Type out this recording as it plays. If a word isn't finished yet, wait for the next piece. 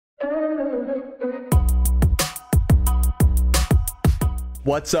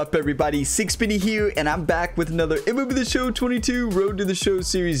What's up, everybody? Sixpenny here, and I'm back with another MLB The Show 22 Road to the Show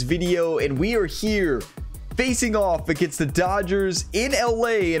series video, and we are here facing off against the Dodgers in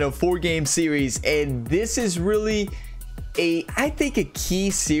LA in a 4-game series. And this is really I think a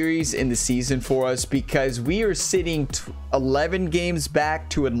key series in the season for us, because we are sitting 11 games back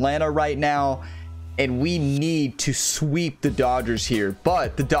to Atlanta right now, and we need to sweep the Dodgers here.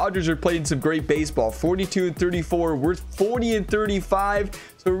 But the Dodgers are playing some great baseball. 42-34, we're 40-35,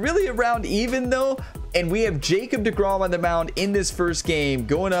 so really around even though. And we have Jacob deGrom on the mound in this first game,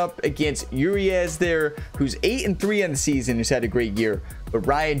 going up against Urias there, who's 8-3 on the season, who's had a great year. But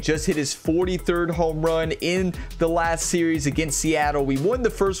Ryan just hit his 43rd home run in the last series against Seattle. We won the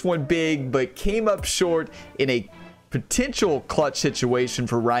first one big, but came up short in a potential clutch situation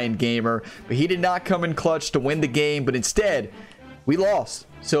for Ryan Gamer. But he did not come in clutch to win the game, but instead we lost.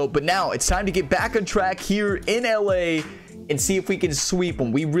 But now it's time to get back on track here in LA and see if we can sweep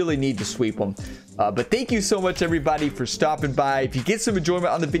them. We really need to sweep them. But thank you so much, everybody, for stopping by. If you get some enjoyment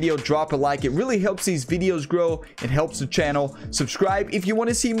on the video, drop a like. It really helps these videos grow and helps the channel. Subscribe if you want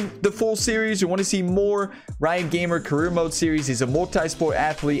to see the full series or want to see more Ryan Gamer career mode series. He's a multi-sport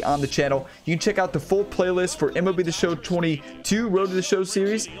athlete on the channel. You can check out the full playlist for MLB The Show 22 Road to the Show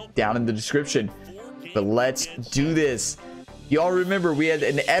series down in the description. But let's do this. Y'all remember we had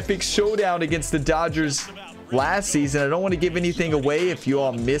an epic showdown against the Dodgers last season. I don't want to give anything away if you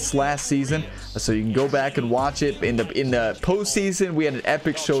all missed last season, so you can go back and watch it. In the postseason, we had an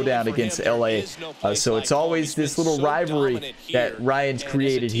epic showdown against LA. So it's always this little rivalry that Ryan's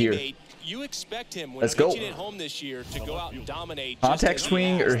created here. Let's go. Contact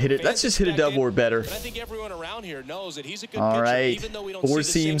swing or hit it. Let's just hit a double or better. All right.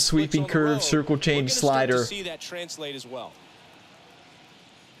 4-seam sweeping curve, circle change slider.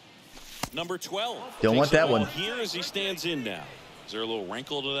 Number 12. Don't want that one. Here as he stands in now. Is there a little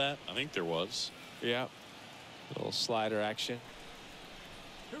wrinkle to that? I think there was. Yeah. Little slider action.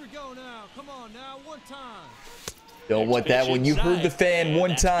 Here we go now. Come on now. One time. Don't want that one. You heard the fan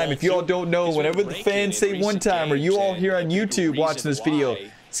one time. If you all don't know, whenever the fans say one time, or you all here on YouTube watching this video,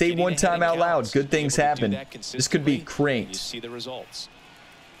 say one time out loud. Good things happen. This could be cranked. See the results.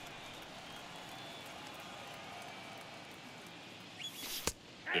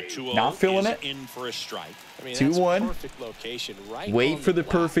 Not feeling it. In for a strike. 2-1. Wait for the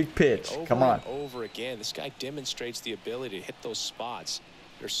perfect pitch. Come on. Over again. This guy demonstrates the ability to hit those spots.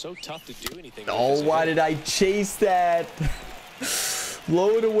 They're so tough to do anything. Oh, why did I chase that?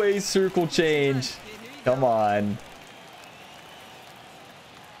 Blow it away, circle change. Come on.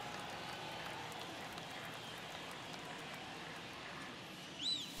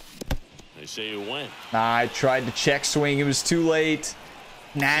 They say you went. I tried to check swing. It was too late.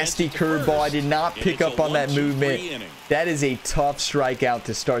 Nasty curveball. I did not pick up on that movement. That is a tough strikeout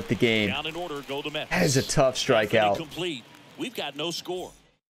to start the game. That is a tough strikeout. We've got no score.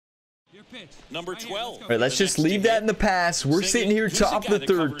 Number 12. All right, let's just leave that in the past. We're sitting here top of the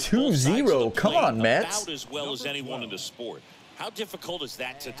third, 2-0. Come on, Mets. As well as anyone in the sport. How difficult is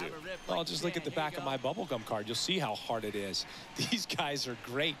that to do? Well, just look at the back of my bubblegum card. You'll see how hard it is. These guys are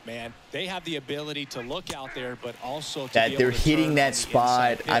great, man. They have the ability to look out there, but also to that they're hitting that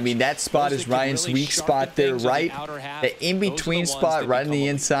spot. I mean, that spot is Ryan's weak spot there, right? The in-between spot right on the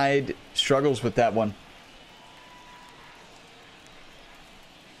inside struggles with that one.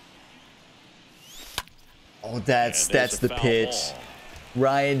 Oh, that's the pitch.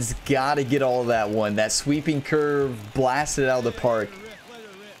 Ryan's got to get all of that one. That sweeping curve blasted out of the park.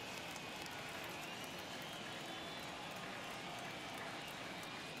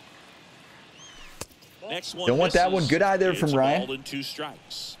 Don't want that one. Good eye there from Ryan. 2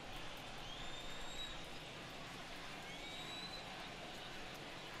 strikes.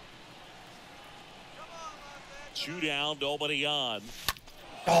 Two down, nobody on.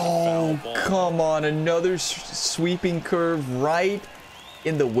 Oh, come on. Another sweeping curve right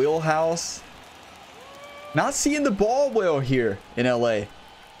in the wheelhouse. Not seeing the ball well here in LA.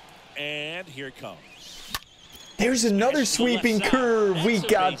 And here it comes. There's another sweeping curve. We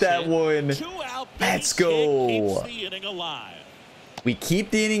got that one. Let's go. We keep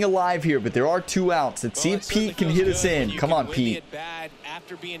the inning alive here, but there are 2 outs. Let's see if Pete can hit us in. Come on, Pete.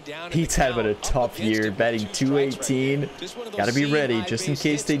 Pete's had a tough year, batting .218. Got to be ready just in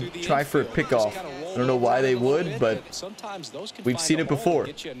case they try for a pickoff. I don't know why they would, but we've seen it before.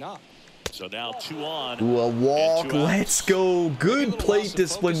 So now 2 on. Ooh, a walk. Let's go. Good plate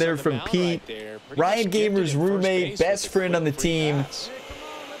discipline there from Pete. Ryan Gamer's roommate, best friend on the team.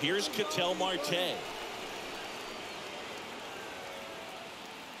 Here's Ketel Marte.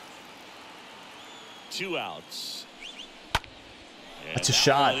 2 outs. That's a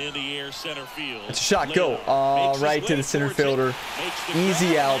shot. In the air, center field. It's a shot. Go. Right to the center fiilder.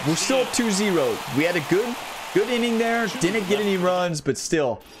 Easy out. We're still up 2-0. We had a good inning there. Didn't get any runs, but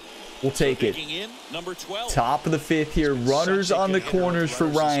still, we'll take it. Top of the 5th here. Runners on the corners for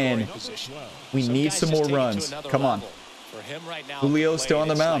Ryan. We need some more runs. Come on. Julio still on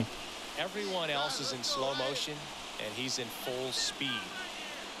the mound. Everyone else is in slow motion, and he's in full speed.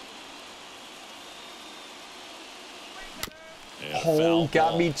 Oh,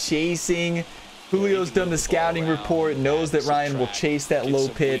 got me chasing. Julio's done the scouting report, knows that Ryan will chase that low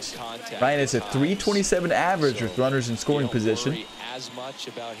pitch. Ryan has a 327 average with runners in scoring position. As much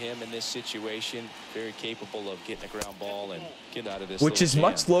about him in this situation, very capable of getting a ground ball and get out of this. Which is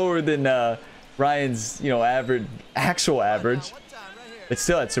much lower than Ryan's, actual average. But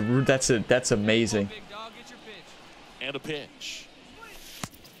still, that's amazing. And a pitch.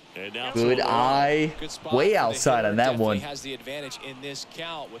 Good eye. Way outside on that one. Has the advantage in this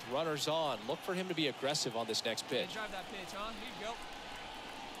count with runners on. Look for him to be aggressive on this next pitch.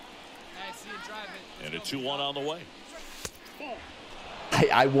 And a 2-1 on the way.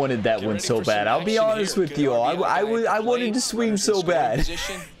 I wanted that one so bad. I'll be honest with you all. I wanted to swing so bad.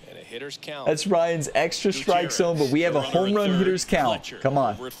 That's Ryan's extra strike zone, but we have a home run hitters count. Come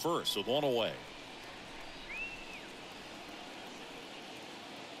on. Over at first with 1 away.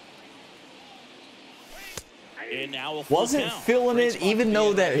 And now wasn't feeling it, even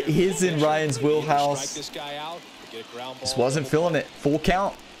though that is in Ryan's wheelhouse. Just wasn't feeling it. Full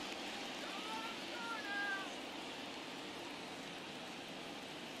count.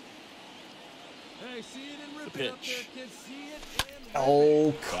 The pitch.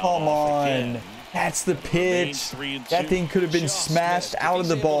 Oh, come on. That's the pitch. That thing could have been smashed out of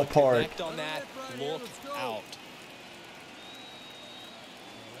the ballpark.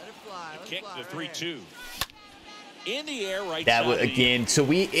 Kick the 3-2. In the air right that was again. So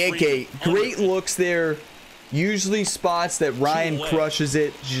great looks there. Usually spots that Ryan crushes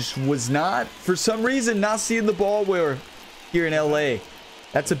it. Just was not, for some reason, not seeing the ball where here in LA.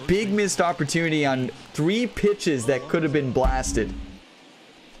 That's a big missed opportunity on 3 pitches that could have been blasted.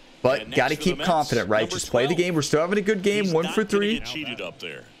 But got to keep confident, right? Just play the game. We're still having a good game. 1 for 3. Cheated up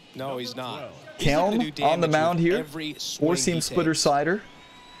there. No, he's not. Kelm on the mound here. 4-seam splitter slider.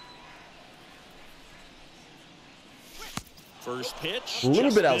 First pitch. A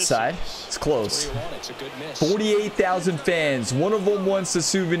little bit outside. It's close. 48,000 fans. One of them wants a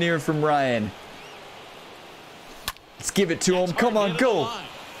souvenir from Ryan. Let's give it to him. Come on, go.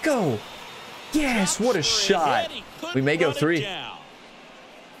 Go. Yes, what a shot. We may go 3.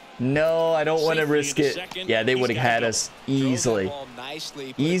 No, I don't want to risk it. Yeah, they would have had us easily.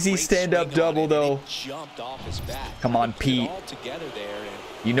 Easy stand-up double, though. Come on, Pete.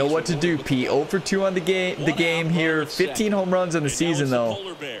 You know what to do, Pete. 0 for 2 on the game here. 15 home runs in the season,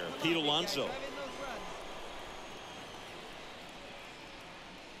 though.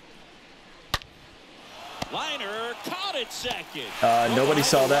 Liner caught it second. Nobody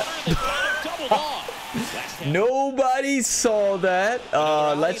saw that. Nobody saw that.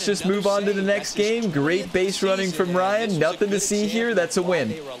 Let's just move on to the next game. Great base running from Ryan. Nothing to see here. That's a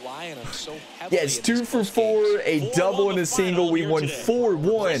win. Yeah, it's 2 for 4, a double and a single. We won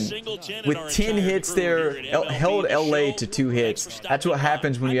 4-1 with 10 hits there. Held LA to 2 hits. That's what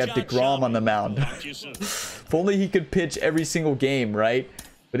happens when you have DeGrom on the mound. If only he could pitch every single game, right?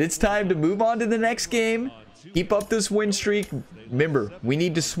 But it's time to move on to the next game. Keep up this win streak. Remember, we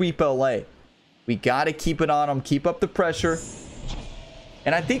need to sweep LA. We got to keep it on them. Keep up the pressure.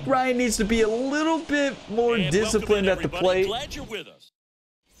 And I think Ryan needs to be a little bit more disciplined at the plate.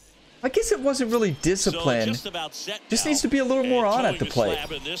 I guess it wasn't really discipline. Just needs to be a little more on at the plate.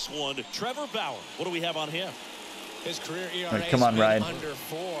 Trevor Bauer. What do we have on him? His career ERA right, come on, Ryan. Under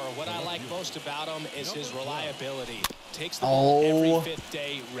 4. What I like most about him is his reliability. Takes the ball every 5th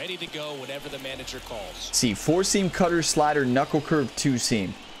day, ready to go whenever the manager calls. See, 4-seam cutter, slider, knuckle curve,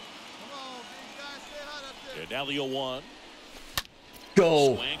 2-seam. Now the 0-1.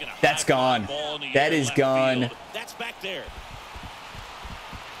 Go. That's gone. That is gone. That's back there.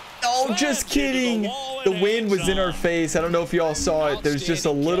 Oh, just kidding. The wind was in our face. I don't know if y'all saw it. There's just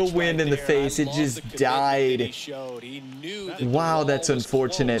a little wind in the face. It just died. Wow, that's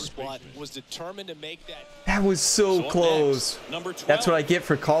unfortunate. That was so close. That's what I get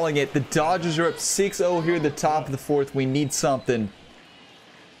for calling it. The Dodgers are up 6-0 here at the top of the 4th. We need something.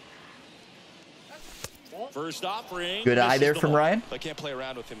 First offering. Good eye there from Ryan.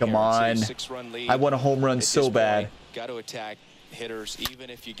 Come on. I want a home run so bad. Got to attack hitters even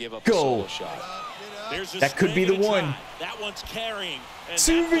if you give up go. a solo shot. That could be the one. That one's carrying.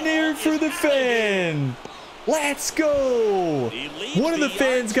 Souvenir for the fan. Let's go. One of the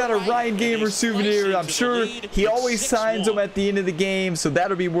fans got a Ryan Gamer souvenir. I'm sure he always signs them at the end of the game, so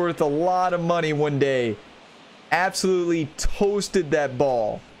that'll be worth a lot of money one day. Absolutely toasted that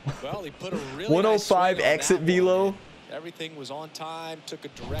ball. Well, he put a really 105 nice exit velo. Everything was on time. Took a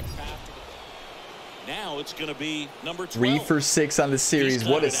direct path to the... Now it's going to be number 12. 3 for 6 on the series.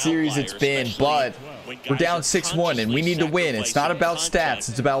 What a series it's been, but we're down 6-1 and we need to win. It's not about stats,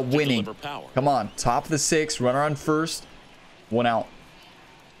 it's about winning. Come on, top of the 6, runner on first, 1 out.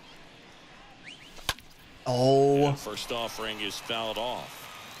 Oh, First offering is fouled off.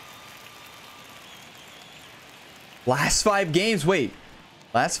 last 5 games. Wait,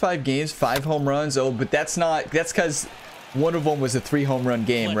 last 5 games, 5 home runs. Oh, but that's because one of them was a 3 home run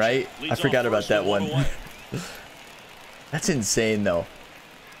game, right? I forgot about that one. That's insane, though.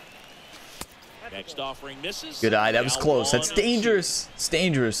 Next offering misses. Good eye. That was close. That's dangerous. It's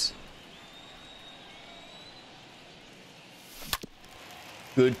dangerous.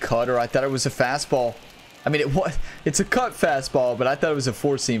 Good cutter. I thought it was a fastball. I mean, it's a cut fastball, but I thought it was a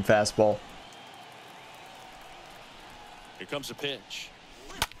 4-seam fastball. Here comes a pitch.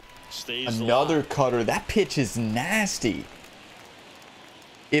 Stays Another alive. cutter. That pitch is nasty.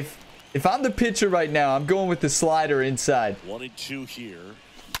 If I'm the pitcher right now, I'm going with the slider inside. 1-2 here.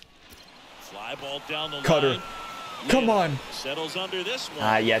 Fly ball down the Cutter. line. Come on. Settles under this one.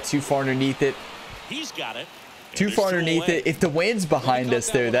 Ah, yeah, too far underneath it. He's got it. Too far underneath it. If the wind's behind us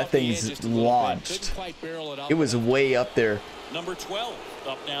there, that thing's launched. It was way up there. Number 12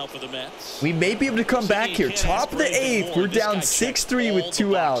 up now for the Mets. We may be able to come back here. Top of the 8th. We're down 6-3 with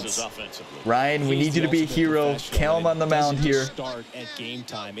 2 outs. Ryan, we need you to be a hero. Count him on the mound here. Start at game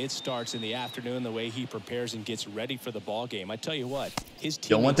time. It starts in the afternoon. The way he prepares and gets ready for the ball game. I tell you what, his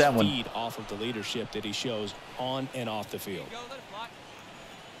Don't want that one. feed off of the leadership that he shows on and off the field.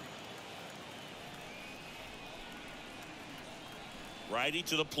 Righty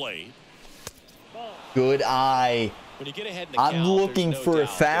to the plate. Good eye. When you get ahead in the I'm count, looking there's no for a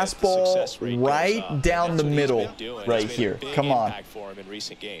doubt that the fastball success rate goes right up. down the That's what he's middle been doing. right It's made a here. big Come on. impact for him in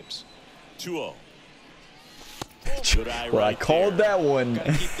recent games. 2-0. Well, I called that one.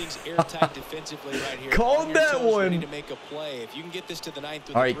 Gotta keep things airtight defensively right here. Called On your that toes, one. ready to make a play. If you can get this to the 9th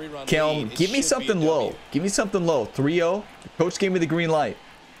with All a right, 3-run Kelm, lead, it give me should something be a low. W. Give me something low. 3-0. Coach gave me the green light.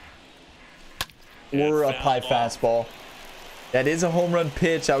 Or a high fastball. That is a home run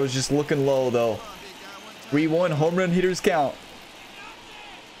pitch. I was just looking low, though. 3-1. Home run hitters count.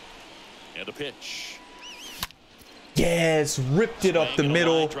 And a pitch. Yes, ripped it up the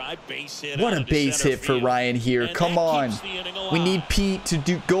middle. What a base hit for Ryan here. Come on. We need Pete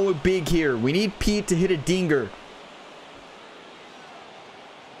to go big here. We need Pete to hit a dinger.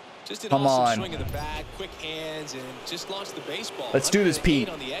 Just an Come awesome on. swing of the bat, quick hands, and just launched the baseball. Let's do this, 108 Pete.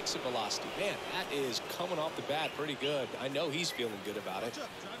 On the exit velocity. Man, that is coming off the bat pretty good. I know he's feeling good about it.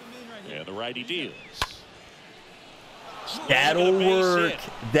 And the righty deals. That'll work.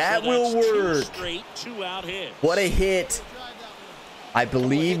 That will work. What a hit. I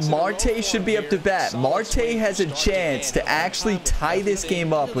believe Marte should be up to bat. Marte has a chance to actually tie this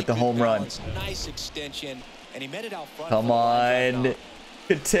game up with the home run. Nice extension, and he met it out front. Come on.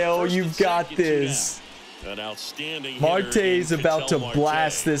 Cattell, you've got this. Marte's about to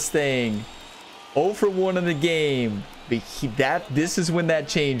blast this thing. 0 for 1 in the game. This is when that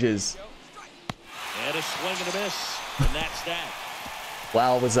changes. And a swing and a miss. And that's that.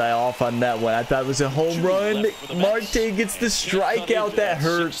 Wow, was I off on that one? I thought it was a home run. Marte gets the strikeout. That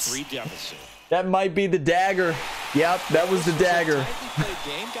hurts. That might be the dagger. Yep, that was the dagger.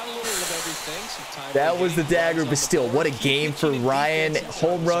 That was the dagger, but still, what a game for Ryan.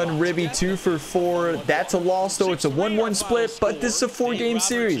 Home run, Ribby, 2 for 4. That's a loss, though. It's a 1-1 split, but this is a 4-game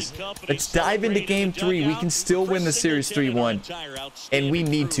series. Let's dive into game 3. We can still win the series 3-1, and we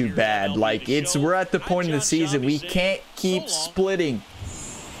need to bad. Like, we're at the point in the season. We can't keep splitting.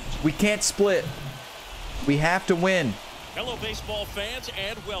 We can't split. We have to win. Hello, baseball fans,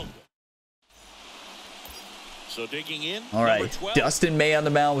 and welcome. So digging in. All right, Dustin May on the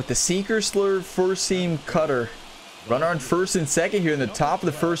mound with the sinker, slurve, four-seam cutter. Runner on first and second here in the top of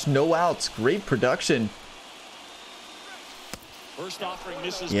the first, no outs. Great production. First offering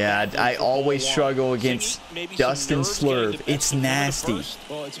misses. Yeah, I always struggle against Dustin Slurve. It's nasty.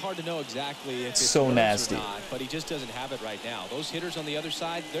 Well, it's hard to know exactly if it's so nerves nasty. or not, but he just doesn't have it right now. Those hitters on the other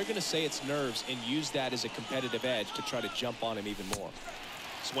side, they're going to say it's nerves and use that as a competitive edge to try to jump on him even more.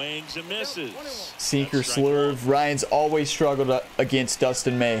 Swings and misses. Sinker, slurve. Ryan's always struggled against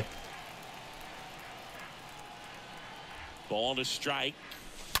Dustin May. Ball to strike.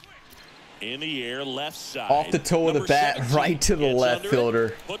 In the air, left side. Off the toe of the bat, right to the left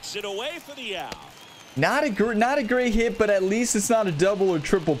fielder. Puts it away for the out. Not a great hit, but at least it's not a double or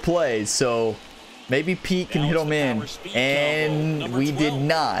triple play. So maybe Pete can hit him in, and we did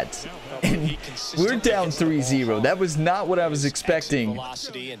not. And we're down 3-0. That was not what I was expecting.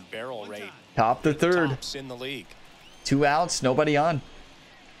 Velocity and barrel rate. Top the third. Tops in the league. 2 outs, nobody on.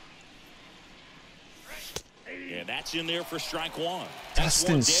 And that's in there for strike one.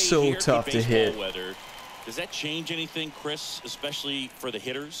 Dustin's so tough to hit. Does that change anything, Chris, especially for the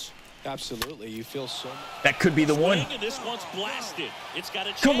hitters? Absolutely. You feel so. That could be the one. This one's blasted. It's got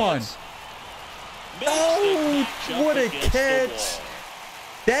a chance. Come on. Oh, what a catch.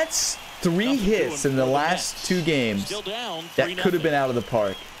 That's 3 hits in the last 2 games. That could have been out of the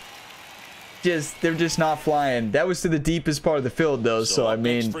park. They're just not flying. That was to the deepest part of the field, though. So I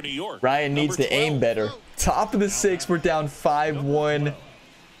mean, Ryan needs to aim better. Top of the 6th, we're down 5-1.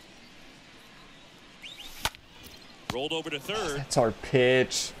 Rolled over to third. That's our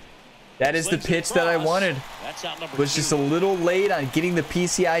pitch. That is the pitch that I wanted. Was just a little late on getting the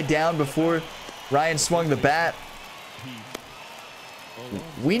PCI down before Ryan swung the bat.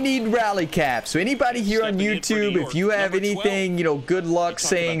 We need rally caps. So anybody here on YouTube, if you have anything, you know, good luck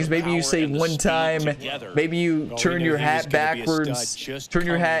sayings, maybe you say one time, maybe you turn your hat backwards, turn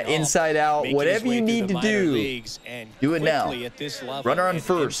your hat inside out, whatever you need to do, do it now. Runner on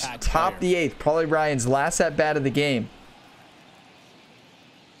first, top the 8th, probably Ryan's last at bat of the game.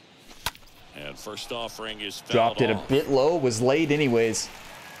 And first offering is dropped it a bit low, was late anyways.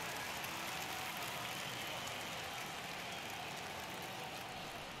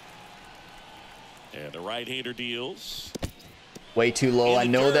 And the right-hander deals. Way too low. I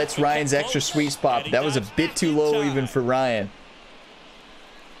know that's Ryan's extra sweet spot, but that was a bit too low even for Ryan.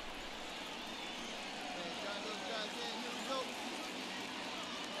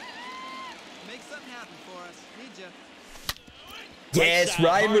 Yes,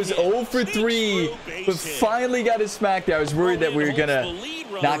 Ryan was 0 for 3, but finally got his smack there. I was worried that we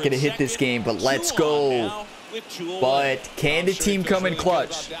were not gonna hit this game, but let's go. But can the team come in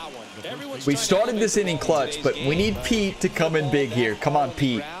clutch? We started this inning clutch, but we need Pete to come in big here. Come on,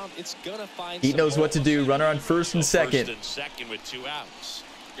 Pete. Pete knows what to do. Runner on first and second. With 2 outs.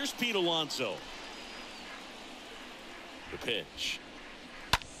 Here's Pete Alonso. The pitch.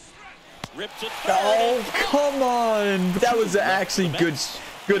 Oh, come on. That was actually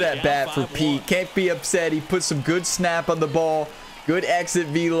good at bat for Pete. Can't be upset. He put some good snap on the ball. Good exit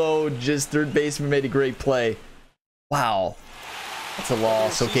velo. Just third baseman made a great play. Wow. That's a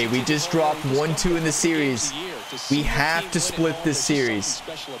loss. Okay, we just dropped 1-2 in the series. We have to split this series.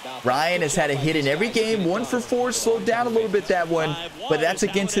 Ryan has had a hit in every game. 1 for 4. Slowed down a little bit that one, but that's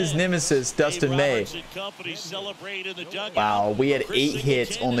against his nemesis, Dustin May. Wow, we had 8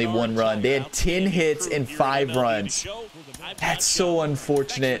 hits, only 1 run. They had 10 hits and 5 runs. That's so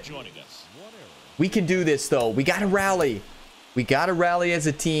unfortunate. We can do this, though. We got to rally. We got to rally as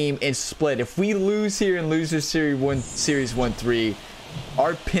a team and split. If we lose here and lose this series 1-3,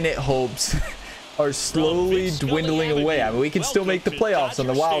 our pennant hopes are slowly dwindling away. I mean, we can still make the playoffs on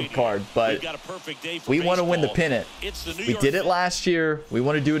the wild card, but we want to win the pennant. We did it last year. We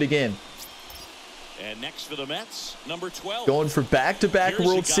want to do it again. And next for the Mets, number 12. Going for back-to-back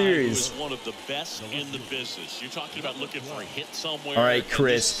World Series. One of the best in the business. You're talking about looking for a hit somewhere. All right,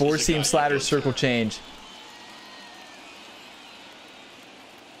 Chris. 4-seam slider, circle change.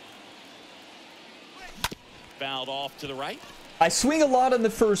 Fouled off to the right. I swing a lot on the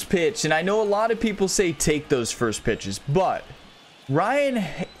first pitch, and I know a lot of people say take those first pitches, but Ryan,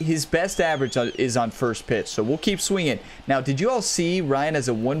 his best average is on first pitch, so we'll keep swinging. Now, did you all see Ryan has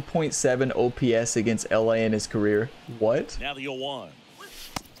a 1.7 OPS against LA in his career? What? Now the 0-1.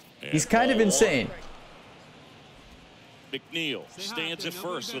 He's kind of insane. McNeil stands at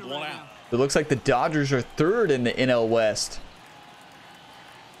first with 1 out. It looks like the Dodgers are third in the NL West.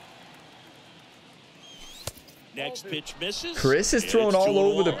 Next pitch misses. Chris is throwing all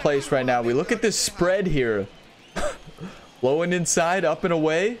over the place right now. We look at this spread here. Low and inside, up and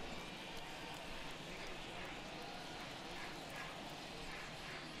away.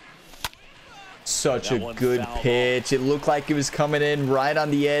 Such a good pitch. It looked like it was coming in right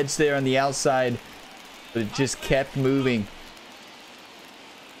on the edge there on the outside, but it just kept moving.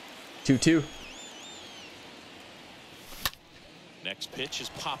 2-2. Next pitch is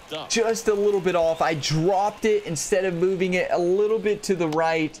popped up. Just a little bit off. I dropped it instead of moving it a little bit to the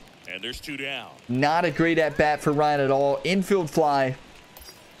right. And there's 2 down. Not a great at bat for Ryan at all. Infield fly.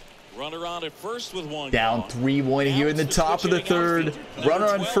 Runner on at first with one Down 3-1 here in the top of the third. Runner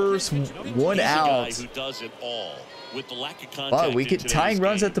on first, one out. Who does it all. With the lack of contact Wow, we get tying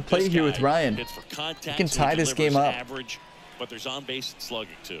runs at the plate here with Ryan. We can tie this game up. Average, but there's on base and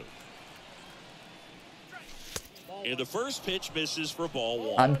slugging too. And the first pitch misses for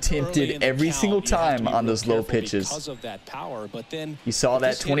ball one. I'm tempted every single time on those low pitches. Because of that power, but then You saw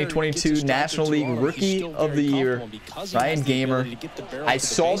that 2022 National League Rookie of the Year, Ryan Gamer. I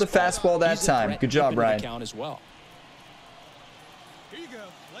saw the fastball that time. Good job, Ryan. Here you go.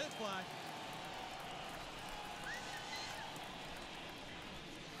 Let it fly.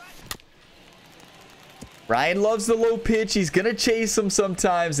 Ryan loves the low pitch. He's going to chase him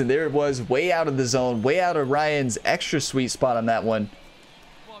sometimes. And there it was, way out of the zone, way out of Ryan's extra sweet spot on that one.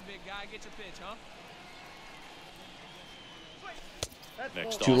 Come on, big guy. Get your pitch, huh?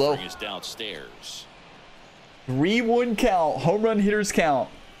 Next Too low. offering is downstairs. 3-1 count. Home run hitters count.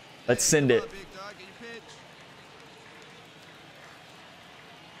 Let's send it. Big dog, get your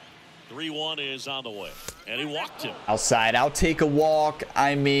pitch. 3-1 is on the way. And he walked him. Outside. I'll take a walk.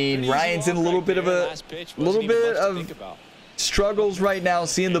 I mean, Ryan's in a little bit of struggles right now,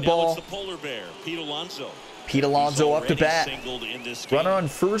 seeing the Now ball. it's the polar bear, Pete Alonso. Pete Alonso He's up to already bat. singled in this game. Runner on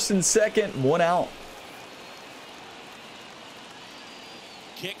first and second, one out.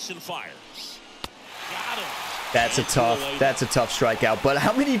 Kicks and fires. Got him. That's a tough strikeout. But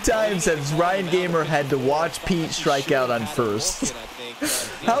how many times has Ryan Gamer had to watch Pete strike out on first?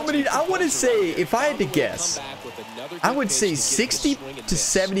 How many? I want to say, if I had to guess, I would say 60 to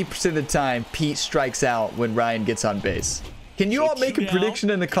 70% of the time Pete strikes out when Ryan gets on base. Can you all make a prediction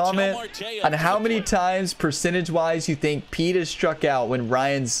in the comment on how many times percentage-wise you think Pete has struck out when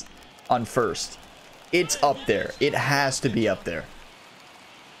Ryan's on first? It's up there. It has to be up there.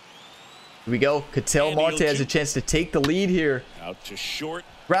 Here we go. Ketel Marte has a chance to take the lead here. Out to short.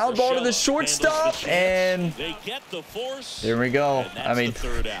 Ground ball to the shortstop, and They get the force. there we go. And that's I mean, the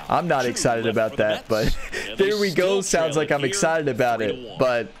third out. I'm not True excited lift about for the that, Mets. but And they there we go. still Sounds trail like I'm here, excited about 3-1. it,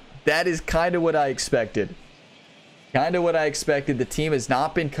 but that is kind of what I expected. Kind of what I expected. The team has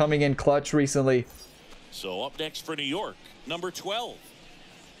not been coming in clutch recently. So up next for New York, number 12.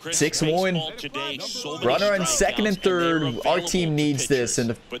 6-1. Runner on second and third. Our team needs this. In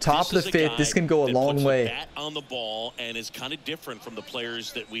the top of the fifth, this can go a long way. Bat on the ball and is kind of different from the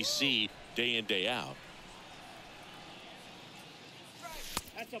players that we see day in, day out.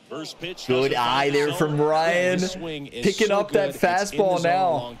 First pitch. Good eye there from Ryan. Picking up that fastball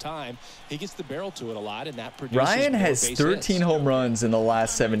now. He gets the barrel to it a lot, and that produces Ryan more has base 13 hits. home runs in the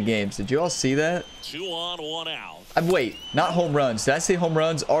last 7 games. Did you all see that? 2 on, 1 out. Wait, not home runs. Did I say home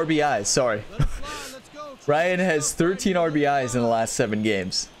runs? RBIs. Sorry. Let it fly. Let's go. Ryan has 13 RBIs in the last 7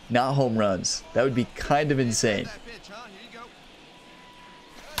 games. Not home runs. That would be kind of insane. That pitch, huh?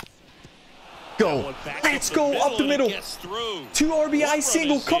 Here you go. Go. Let's go up the middle. 2 RBI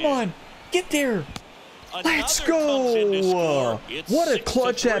single. Come on. Get there. Let's go. What a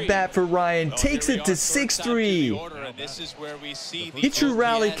clutch at bat for Ryan. Takes it to 6-3. Get your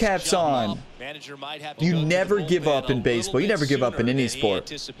rally caps on. You never give up in baseball. You never give up in any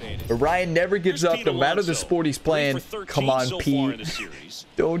sport. But Ryan never gives up no matter the sport he's playing. Come on, Pete.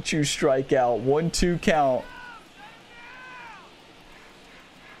 Don't you strike out. 1-2 count.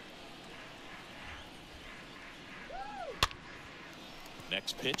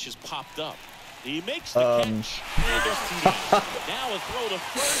 Next pitch is popped up. He makes the catch. And now a throw to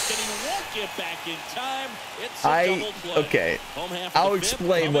first, and he won't get back in time. It's a double play. Okay, Home half of I'll the fifth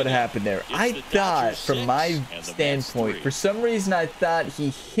explain what coming up. happened there. It's I the thought, Dodgers from 6 my and the Mets standpoint, 3. for some reason I thought he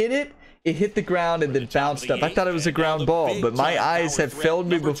hit it. It hit the ground and then bounced up. I thought it was a ground ball, but my eyes have failed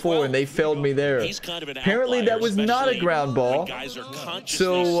me before, and they failed me there. Apparently, that was not a ground ball.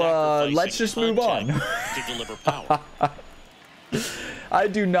 So let's just move on. To deliver power. I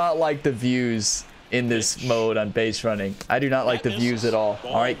do not like the views in this mode on base running. I do not like the views at all.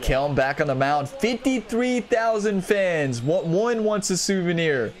 All right, Kelm back on the mound. 53,000 fans. One wants a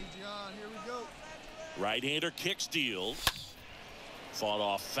souvenir. Easy on. Here we go. Right-hander kick steals. Fought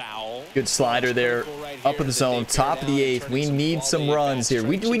off foul. Good slider there. Up in the zone. Top of the 8th. We need some runs here.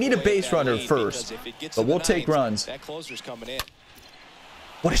 We need a base runner first, but we'll take runs. That closer's coming in.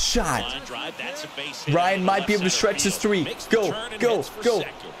 What a shot. Line drive, that's a base hit Ryan on the might left be able to center stretch his field. 3. Makes the Go, turn and go, heads for go.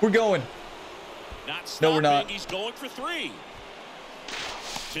 second. We're going. Not No, we're not. stopping, he's going for 3.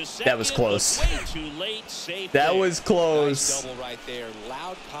 To That was second, close. but way too late, safe That there. was close. Double right there.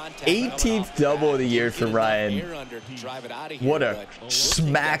 Loud contact. 18th double of the year for Ryan. What a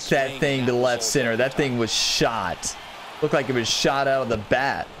smack that thing to left center. That thing was shot. Looked like it was shot out of the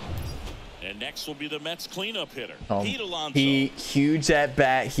bat. And next will be the Mets cleanup hitter, Pete Alonso. Huge at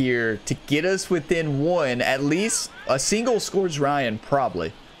bat here to get us within one. At least a single scores Ryan,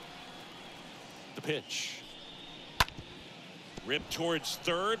 probably. The pitch. Rip towards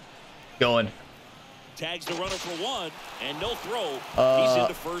third. Going. Tags the runner for one, and no throw. He's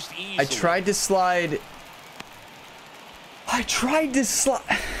into first easily. I tried to slide.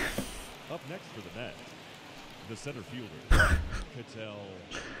 Up next for the Mets, the center fielder, Patel.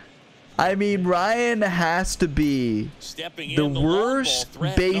 I mean, Ryan has to be the worst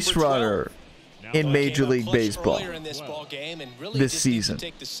base runner in Major League Baseball this season.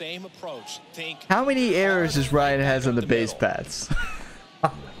 How many errors does Ryan has on the base paths?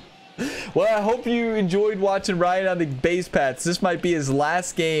 Well, I hope you enjoyed watching Ryan on the base paths. This might be his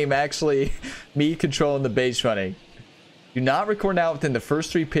last game, actually, me controlling the base running. Do not record out within the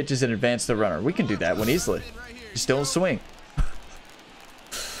first 3 pitches and advance the runner. We can do that one easily. Just don't swing.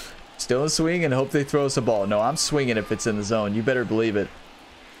 Still swing and hope they throw us a ball. No, I'm swinging if it's in the zone. You better believe it.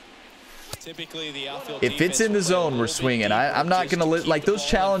 If it's in the zone, we're swinging. I'm not going to like those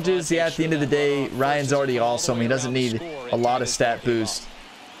challenges. Yeah, at the end of the day, Ryan's already awesome. He doesn't need a lot of stat boost.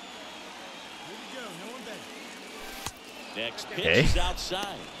 Okay.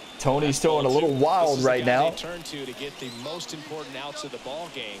 Tony's throwing a little wild right now. Turn to get the most important outs of the ball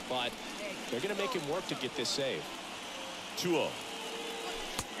game, but they're going to make him work to get this save. 2-0.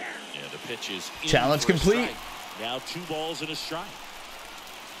 Yeah, the pitch is challenge complete. Now 2 balls and a strike.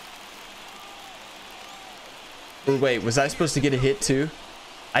 Or wait, was I supposed to get a hit too?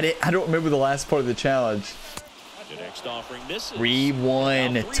 I don't remember the last part of the challenge. The next offering misses.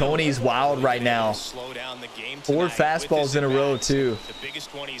 3-1. Tony's wild right now. 4 fastballs in a row too. The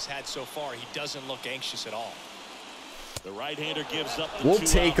biggest one he's had so far. He doesn't look anxious at all. The right-hander gives up the we'll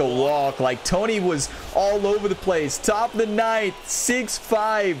take a walk. Like Tony was all over the place. Top of the 9th,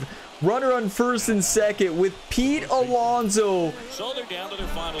 6-5. Runner on first and second with Pete Alonso. So they're down to their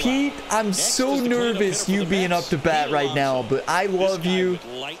final Pete, I'm so nervous you being up to bat right now, but I love you.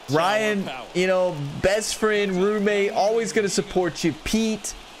 Ryan, you know, best friend, roommate, always going to support you.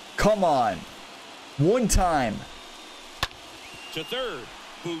 Pete, come on. One time. To third.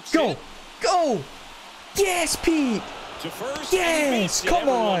 Go. Go. Yes, Pete. Yes, come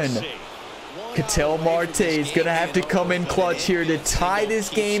on. Ketel Marte is going to have to come in clutch here to tie this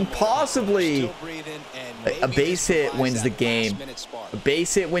game, possibly. A base hit wins the game. A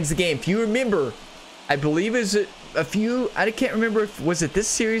base hit wins the game. If you remember, I believe is a few, I can't remember if was it this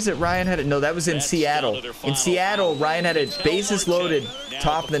series that Ryan had it. No, that was in Seattle. In Seattle, Ryan had it bases loaded,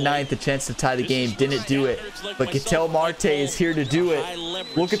 top of the 9th, a chance to tie the game. Didn't do it. But Ketel Marte is here to do it.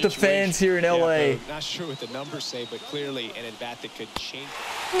 Look at the fans here in LA. Not sure what the numbers say, but clearly an at-bat that could change.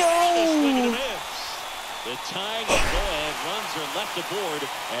 No! The tying go-ahead runs are left aboard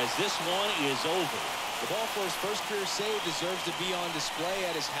as this one is over. The ball for his first career save deserves to be on display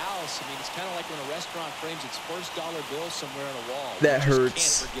at his house. I mean, it's kind of like when a restaurant frames its first dollar bill somewhere on a wall. That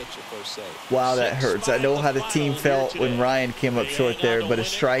hurts. Can't forget your first save. Wow, that hurts. I know how the team felt when Ryan came up short there, but a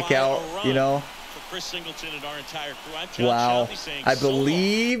strikeout, you know. Wow. I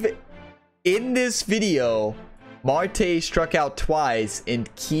believe in this video, Marte struck out twice in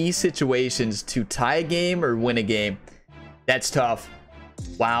key situations to tie a game or win a game. That's tough.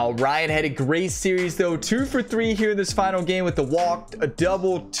 Wow, Ryan had a great series though. 2 for 3 here in this final game with the walk, a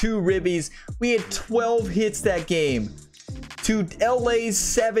double, 2 ribbies. We had 12 hits that game to LA's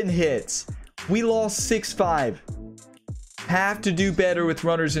 7 hits. We lost 6-5. Have to do better with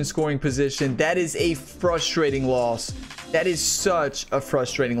runners in scoring position. That is a frustrating loss. That is such a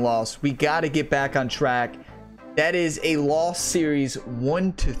frustrating loss. We got to get back on track. That is a loss series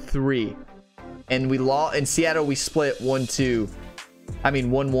 1-3. And we lost in Seattle. We split 1-2. I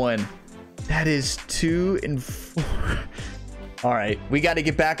mean 1-1. That is 2-4. All right, we got to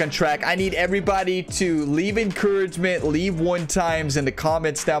get back on track. I need everybody to leave encouragement, leave 1-times in the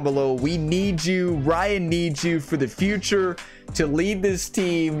comments down below. We need you. Ryan needs you for the future to lead this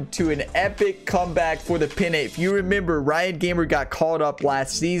team to an epic comeback for the pennant. If you remember, Ryan Gamer got called up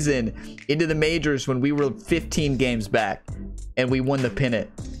last season into the majors when we were 15 games back and we won the pennant.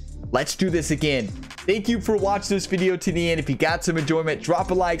 Let's do this again. Thank you for watching this video to the end. If you got some enjoyment,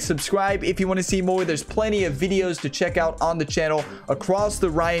 drop a like, subscribe if you want to see more. There's plenty of videos to check out on the channel across the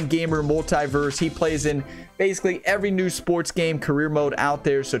Ryan Gamer multiverse. He plays in basically every new sports game career mode out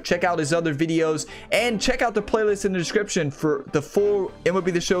there, so check out his other videos and check out the playlist in the description for the full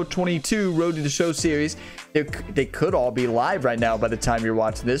MLB The Show 22 Road to the Show series. They could all be live right now by the time you're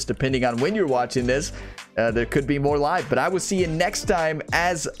watching this, depending on when you're watching this. There could be more live, but I will see you next time.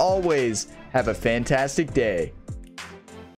 As always, have a fantastic day.